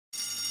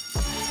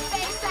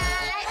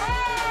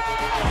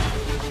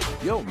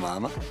Yo,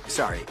 Mama.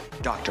 Sorry,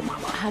 Dr.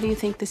 Mama. How do you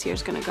think this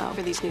year's gonna go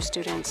for these new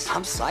students?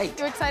 I'm psyched.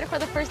 You're excited for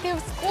the first day of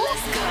school?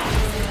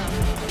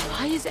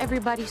 Why is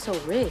everybody so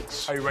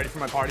rich? Are you ready for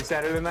my party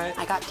Saturday night?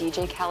 I got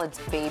DJ Khaled's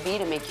Baby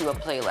to make you a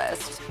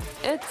playlist.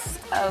 It's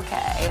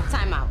okay.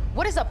 Time out.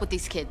 What is up with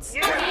these kids?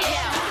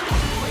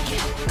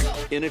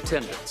 In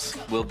attendance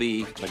will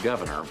be the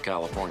governor of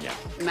California.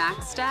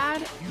 Max,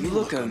 Dad? You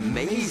look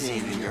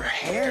amazing, and your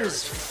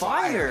hair's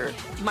fire.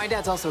 My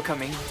dad's also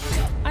coming.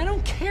 I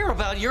don't care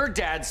about your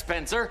dad,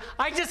 Spencer.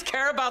 I just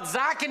care about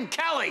Zack and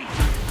Kelly.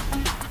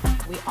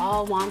 We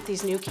all want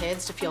these new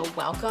kids to feel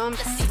welcome.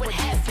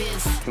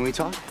 Can we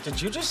talk?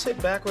 Did you just sit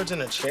backwards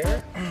in a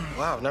chair?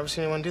 Wow, I've never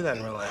seen anyone do that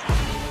in real life.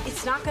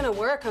 It's not gonna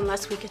work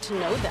unless we get to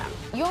know them.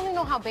 You only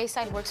know how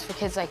Bayside works for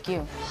kids like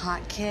you.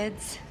 Hot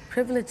kids.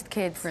 Privileged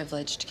kids.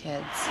 Privileged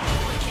kids.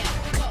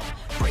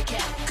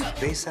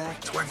 Bayside,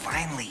 it's where I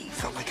finally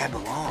felt like I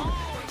belong.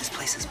 This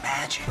place is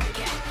magic.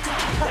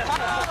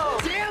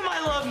 Damn,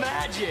 I love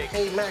magic.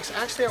 Hey, Max,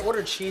 actually, I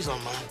ordered cheese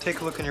on mine.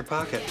 Take a look in your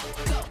pocket.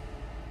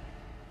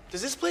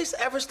 Does this place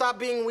ever stop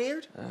being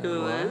weird?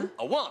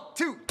 A 1,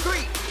 2,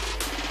 3.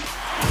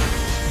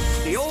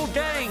 The old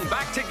gang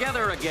back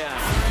together again.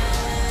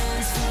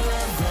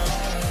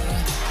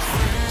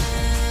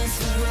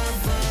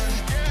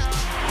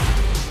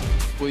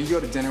 Will you go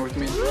to dinner with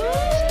me?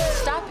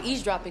 Stop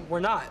eavesdropping. We're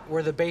not.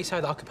 We're the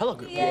Bayside acapella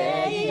group.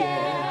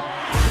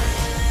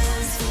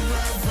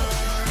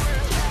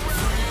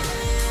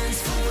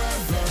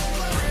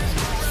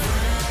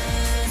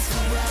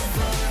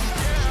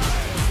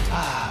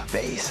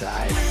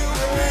 Bayside.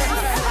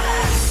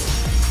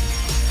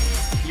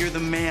 You're the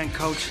man,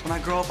 Coach. When I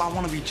grow up, I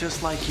want to be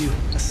just like you.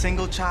 A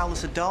single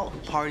childless adult who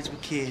parties with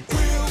kids.